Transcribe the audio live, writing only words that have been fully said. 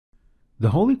The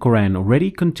Holy Quran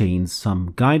already contains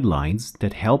some guidelines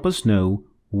that help us know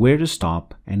where to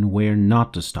stop and where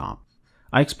not to stop.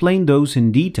 I explained those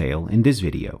in detail in this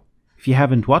video. If you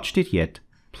haven't watched it yet,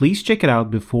 please check it out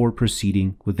before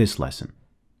proceeding with this lesson.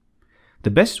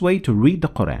 The best way to read the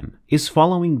Quran is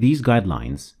following these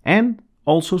guidelines and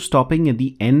also stopping at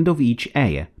the end of each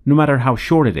ayah, no matter how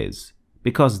short it is,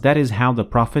 because that is how the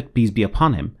Prophet, peace be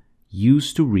upon him,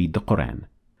 used to read the Quran.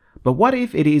 But what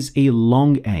if it is a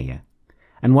long ayah?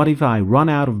 And what if I run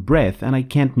out of breath and I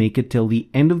can't make it till the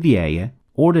end of the ayah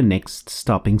or the next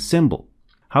stopping symbol?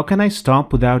 How can I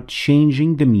stop without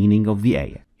changing the meaning of the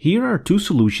ayah? Here are two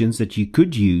solutions that you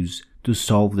could use to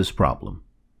solve this problem.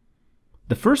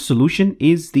 The first solution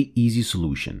is the easy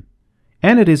solution,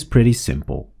 and it is pretty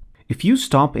simple. If you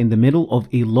stop in the middle of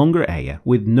a longer ayah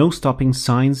with no stopping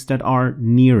signs that are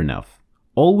near enough,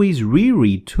 always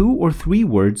reread 2 or 3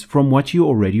 words from what you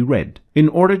already read in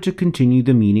order to continue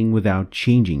the meaning without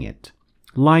changing it.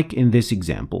 Like in this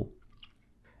example.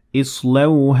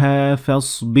 اصلوها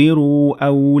فاصبروا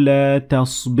أو لا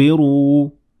تصبروا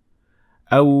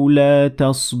أو لا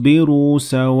تصبروا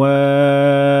سواء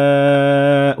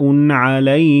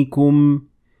عليكم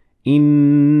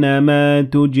إنما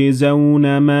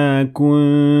تجزون ما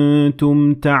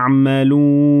كنتم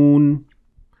تعملون.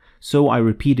 So I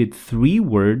repeated 3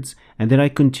 words and then I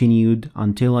continued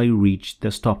until I reached the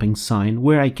stopping sign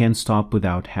where I can stop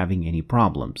without having any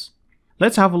problems.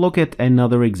 Let's have a look at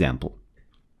another example.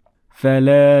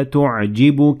 فلا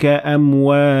تعجبك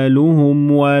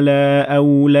أموالهم ولا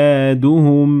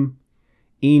أولادهم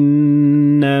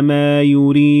إنما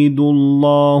يريد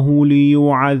الله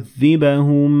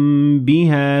ليعذبهم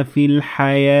بها في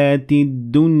الحياة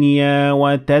الدنيا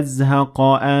وتزهق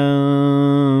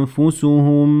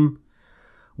أنفسهم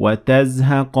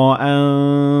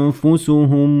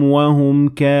وهم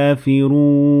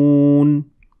كافرون.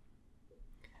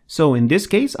 So in this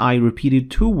case, I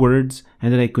repeated 2 words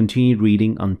and then I continued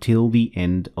reading until the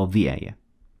end of the ayah.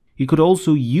 You could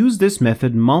also use this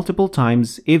method multiple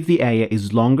times if the ayah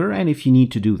is longer and if you need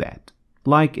to do that.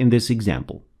 Like in this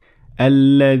example.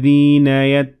 الذين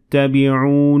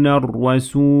يتبعون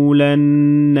الرسول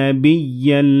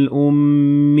النبي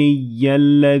الأمي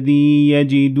الذي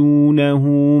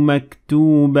يجدونه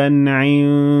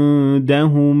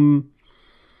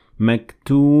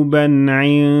مكتوبا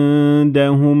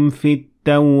عندهم في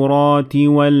التوراة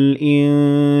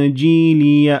والإنجيل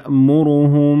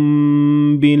يأمرهم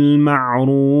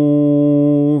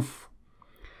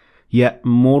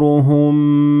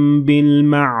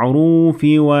بالمعروف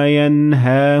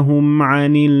وينهاهم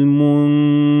عن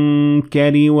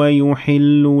المنكر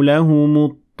ويحل لهم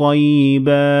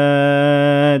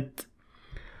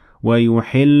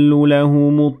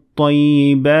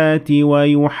الطيبات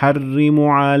ويحرم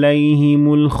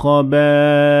عليهم الخبائث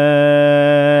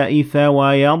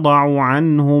ويضع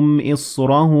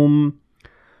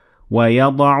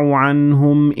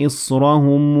عنهم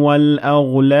إصرهم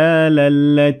والأغلال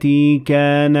التي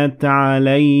كانت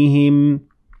عليهم.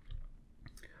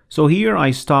 So here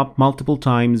I stopped multiple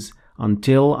times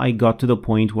until I got to the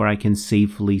point where I can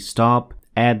safely stop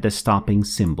at the stopping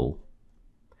symbol.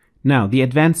 Now the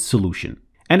advanced solution.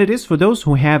 And it is for those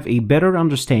who have a better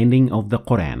understanding of the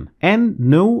Quran and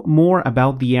know more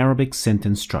about the Arabic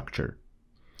sentence structure.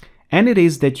 And it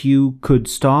is that you could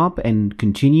stop and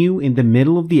continue in the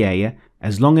middle of the ayah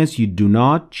as long as you do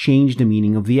not change the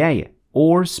meaning of the ayah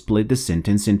or split the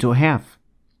sentence into half.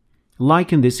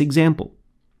 Like in this example.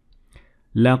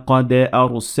 لقد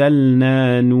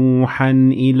أرسلنا نوحا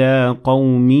إلى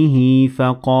قومه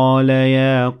فقال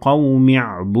يا قوم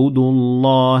اعبدوا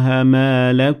الله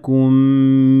ما لكم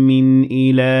من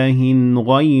إله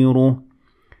غيره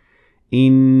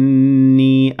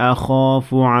إني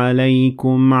أخاف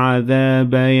عليكم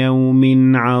عذاب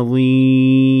يوم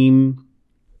عظيم.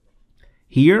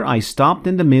 Here I stopped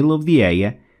in the middle of the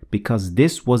ayah because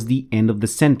this was the end of the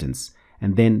sentence,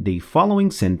 and then the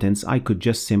following sentence I could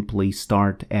just simply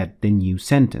start at the new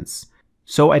sentence.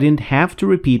 So I didn't have to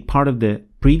repeat part of the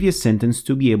previous sentence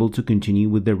to be able to continue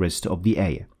with the rest of the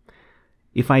ayah.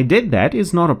 If I did that,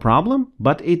 it's not a problem,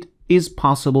 but it is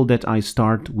possible that I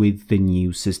start with the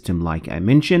new system like I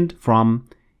mentioned from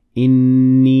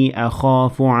إني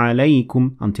أخاف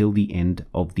عليكم until the end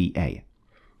of the ayah.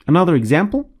 Another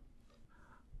example.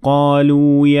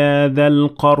 قالوا يا ذا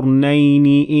القرنين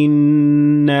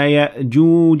إن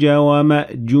يأجوج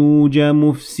ومأجوج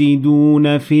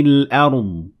مفسدون في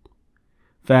الأرض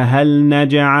فهل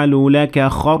نجعل لك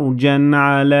خرجا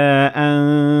على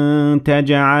أن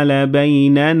تجعل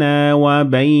بيننا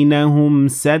وبينهم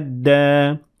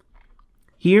سدا.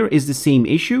 Here is the same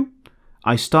issue.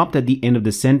 I stopped at the end of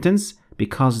the sentence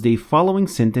because the following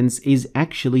sentence is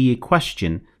actually a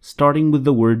question starting with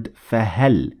the word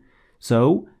فهل.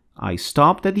 So I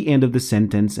stopped at the end of the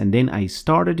sentence and then I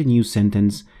started a new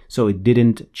sentence, so it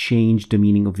didn't change the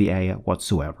meaning of the ayah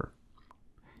whatsoever.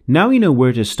 Now you know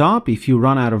where to stop if you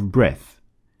run out of breath.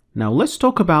 Now let's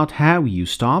talk about how you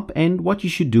stop and what you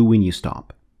should do when you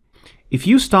stop. If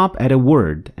you stop at a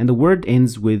word and the word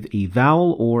ends with a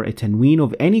vowel or a tanween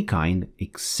of any kind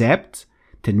except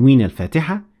tanween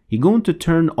al-fatiha, you're going to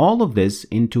turn all of this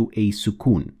into a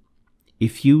sukoon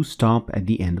if you stop at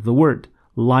the end of the word,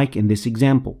 like in this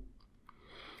example.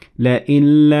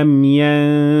 لئن لم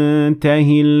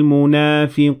ينته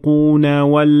المنافقون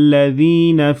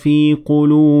والذين في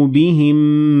قلوبهم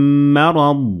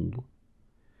مرض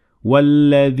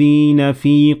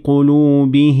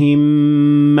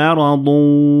مرض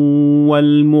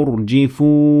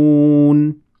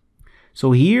والمرجفون.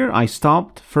 So here I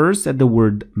stopped first at the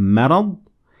word مرض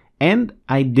and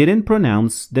I didn't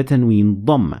pronounce the tanween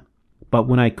dhamma. But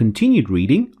when I continued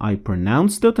reading, I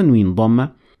pronounced the tanween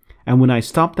dhamma, and when I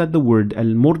stopped at the word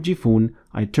al-murjifun,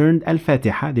 I turned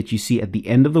al-fatiha that you see at the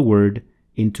end of the word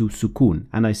into sukoon,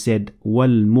 and I said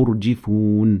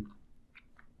wal-murjifun.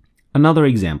 Another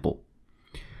example.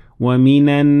 وَمِنَ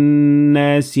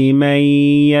النَّاسِ مَن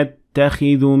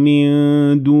يَتَّخِذُ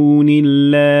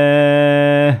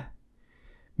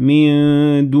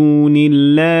من دون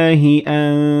الله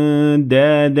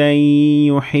أندادا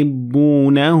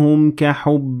يحبونهم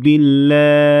كحب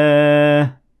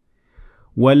الله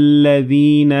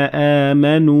والذين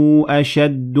آمنوا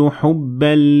أشد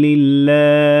حبا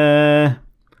لله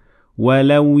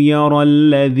ولو يرى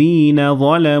الذين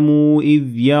ظلموا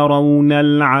إذ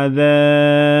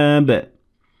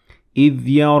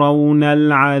يرون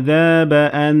العذاب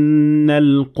أن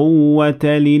القوة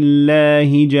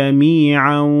لله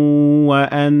جميعا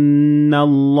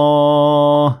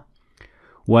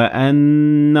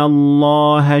وأن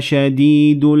الله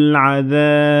شديد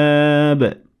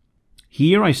العذاب.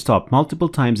 Here I stopped multiple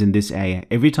times in this ayah.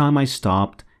 Every time I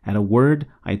stopped at a word,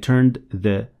 I turned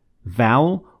the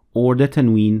vowel or the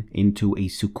tanween into a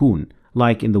sukoon.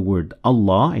 Like in the word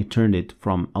Allah, I turned it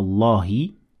from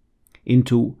Allahi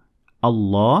into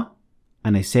Allah,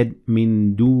 and I said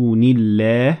min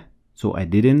dunillah, so I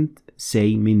didn't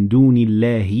say min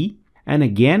dunillahi. And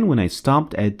again, when I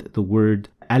stopped at the word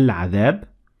al-adhab,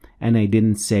 and I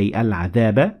didn't say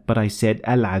al-adhaba, but I said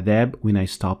al-adhab when I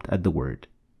stopped at the word.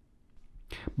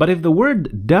 But if the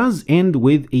word does end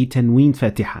with a tanween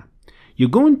fatiha, you're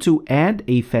going to add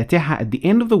a fatiha at the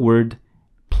end of the word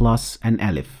plus an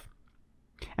alif.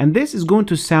 And this is going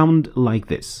to sound like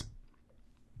this.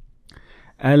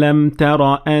 ألم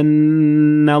تر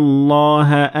أن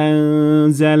الله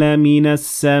أنزل من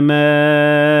السماء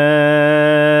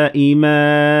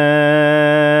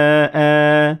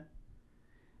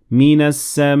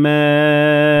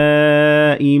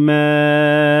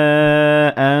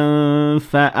ماء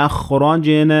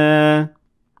فأخرجنا.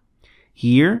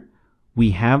 Here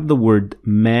we have the word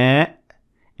ma,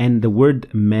 and the word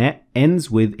ma ends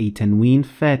with a tanween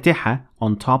fatiha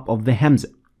on top of the hamza.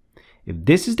 If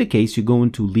this is the case, you're going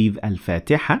to leave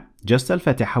al-fatiha, just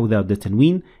al-fatiha without the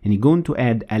tanween, and you're going to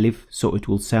add alif, so it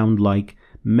will sound like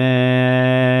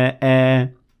ma'a.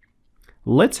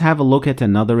 Let's have a look at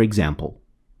another example.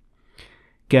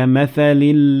 كمثل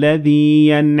الذي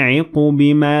ينعق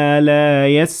بما لا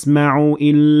يسمع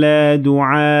إلا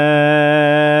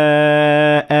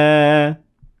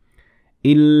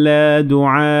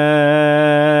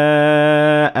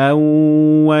دعاء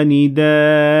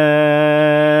ونداء.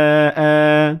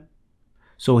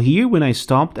 So here when I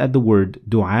stopped at the word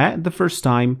dua the first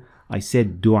time, I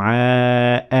said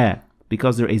du'a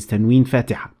because there is tanween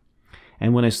fatiha.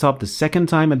 And when I stopped the second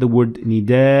time at the word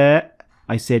nida,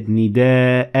 I said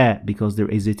nida'a because there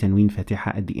is a tanween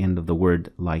fatiha at the end of the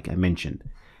word, like I mentioned.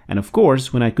 And of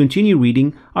course, when I continue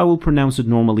reading, I will pronounce it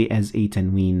normally as a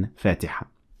tanween fatiha.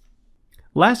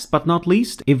 Last but not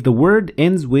least, if the word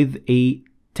ends with a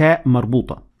ta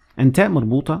marbuta, and ta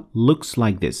marbuta looks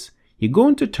like this, you're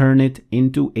going to turn it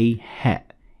into a ha.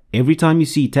 Every time you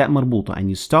see ta marbuta and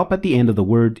you stop at the end of the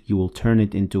word, you will turn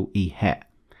it into a ha.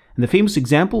 And the famous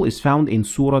example is found in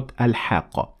Surah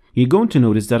Al-Haqqa. You're going to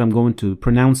notice that I'm going to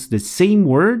pronounce the same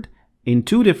word in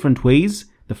two different ways.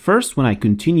 The first when I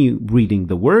continue reading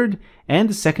the word, and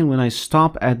the second when I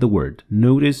stop at the word.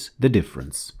 Notice the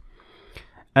difference.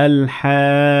 Al-Haqqatu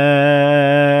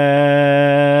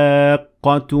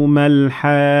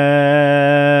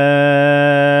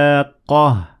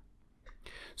mal-Haqqa.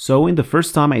 So in the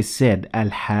first time I said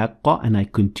Al-Haqqa and I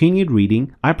continued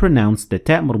reading, I pronounced the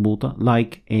ta marbuta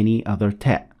like any other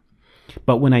ta.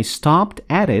 But when I stopped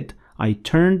at it, I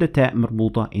turned the ta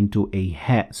مربوطة into a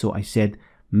ha. So I said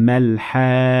مَلْحَاقَةٌ.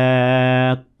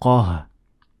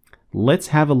 Let's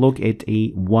have a look at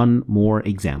one more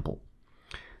example.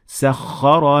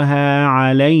 سخرها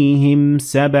عليهم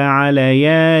 7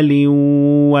 ليال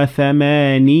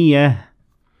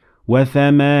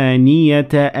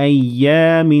وثمانية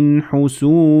أيام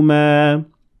حسوما.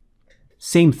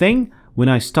 Same thing. When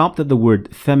I stopped at the word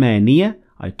ثمانية,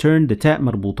 I turned the ta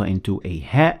مربوطة into a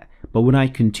ha. But when I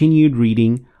continued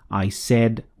reading, I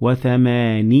said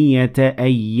وثمانية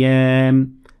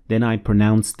أيام. Then I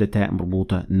pronounced the ta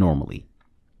مربوطة normally.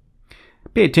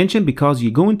 Pay attention because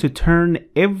you're going to turn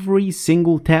every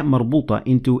single ta مربوطة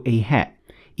into a ha,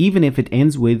 even if it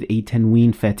ends with a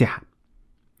tanween fatiha.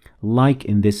 Like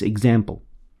in this example.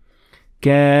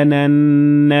 كان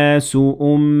الناس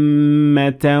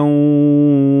أمة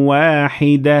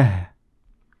واحدة.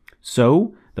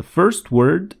 So the first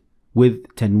word with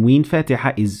tanween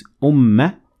fatiha is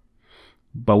umma.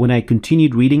 But when I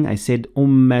continued reading, I said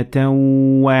أمة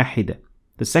واحدة.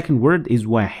 The second word is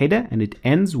wahida and it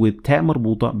ends with ta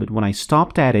marbuta, but when I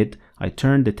stopped at it, I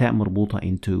turned the ta marbuta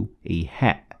into a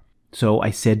ha. So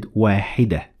I said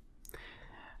wahida.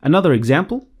 Another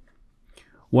example.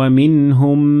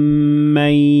 وَمِنْهُمْ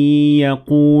مَنْ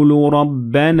يَقُولُ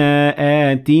رَبَّنَا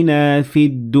آتِنَا فِي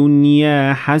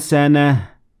الدُّنْيَا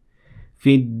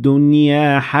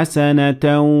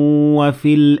حَسَنَةً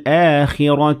وَفِي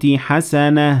الْآخِرَةِ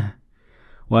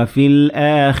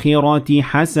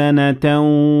حَسَنَةً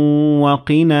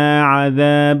وَقِنَا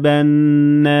عَذَابَ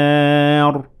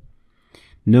النَّارِ.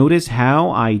 Notice how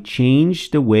I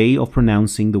changed the way of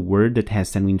pronouncing the word that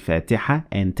has tanween fatiha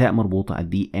and ta marbuta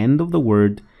at the end of the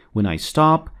word when I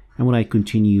stop and when I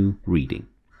continue reading.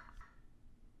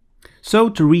 So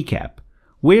to recap,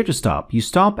 where to stop? You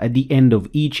stop at the end of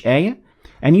each ayah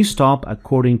and you stop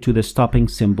according to the stopping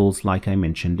symbols like I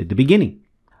mentioned at the beginning.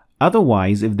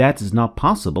 Otherwise, if that is not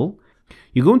possible,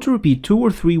 you're going to repeat 2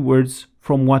 or 3 words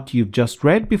from what you've just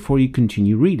read before you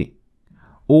continue reading.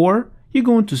 Or you're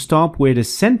going to stop where the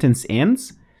sentence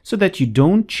ends so that you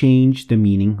don't change the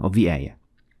meaning of the ayah.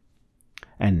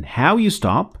 And how you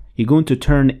stop, you're going to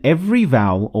turn every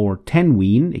vowel or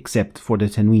tanween, except for the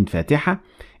tanween fatiha,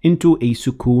 into a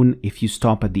sukoon if you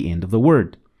stop at the end of the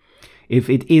word. If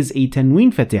it is a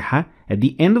tanween fatiha at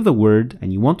the end of the word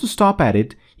and you want to stop at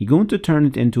it, you're going to turn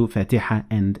it into fatiha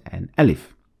and an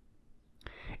alif.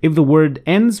 If the word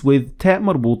ends with ta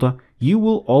marbuta, you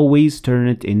will always turn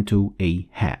it into a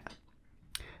ha.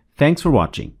 Thanks for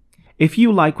watching. If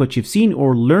you like what you've seen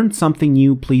or learned something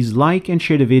new, please like and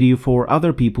share the video for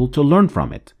other people to learn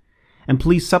from it. And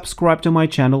please subscribe to my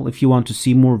channel if you want to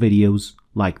see more videos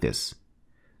like this.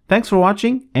 Thanks for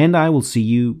watching, and I will see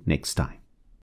you next time.